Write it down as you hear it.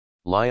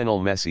Lionel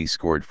Messi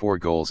scored 4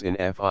 goals in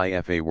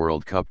FIFA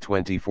World Cup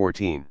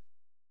 2014.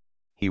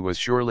 He was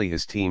surely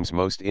his team's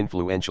most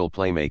influential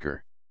playmaker.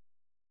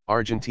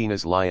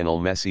 Argentina's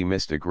Lionel Messi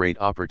missed a great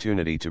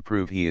opportunity to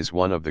prove he is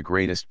one of the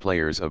greatest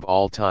players of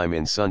all time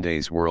in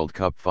Sunday's World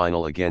Cup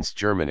final against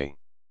Germany.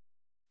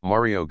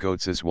 Mario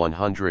Götze's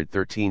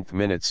 113th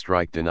minute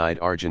strike denied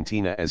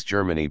Argentina as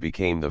Germany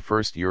became the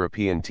first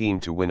European team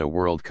to win a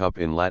World Cup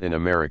in Latin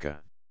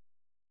America.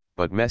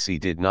 But Messi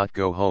did not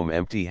go home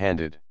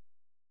empty-handed.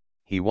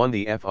 He won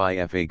the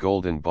FIFA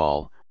Golden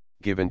Ball,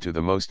 given to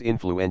the most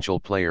influential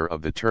player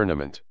of the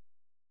tournament.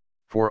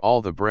 For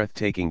all the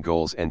breathtaking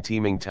goals and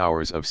teeming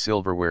towers of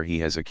silverware he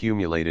has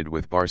accumulated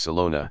with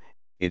Barcelona,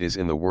 it is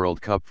in the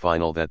World Cup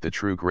final that the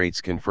true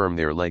greats confirm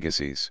their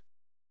legacies.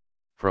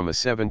 From a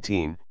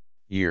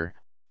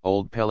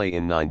 17-year-old Pelé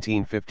in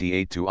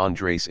 1958 to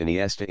Andrés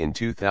Iniesta in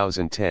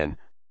 2010,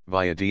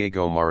 via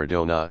Diego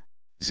Maradona,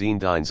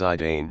 Zinedine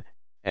Zidane,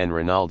 and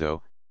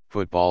Ronaldo,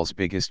 football's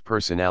biggest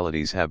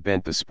personalities have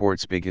bent the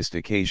sport's biggest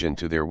occasion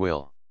to their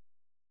will.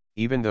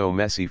 Even though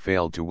Messi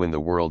failed to win the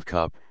World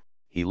Cup,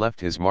 he left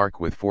his mark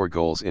with 4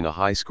 goals in a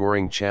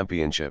high-scoring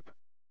championship.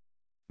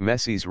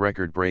 Messi's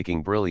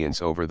record-breaking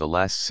brilliance over the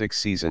last 6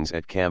 seasons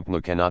at Camp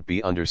Nou cannot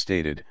be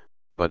understated,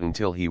 but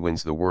until he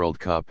wins the World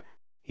Cup,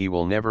 he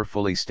will never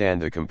fully stand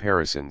the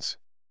comparisons.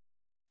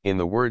 In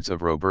the words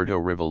of Roberto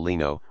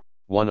Rivellino,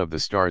 one of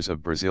the stars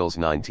of Brazil's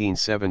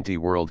 1970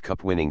 World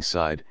Cup winning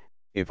side,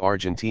 if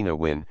Argentina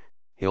win,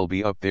 he'll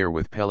be up there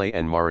with Pelé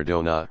and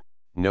Maradona,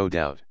 no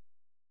doubt.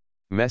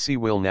 Messi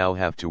will now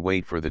have to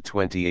wait for the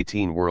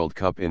 2018 World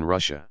Cup in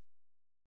Russia.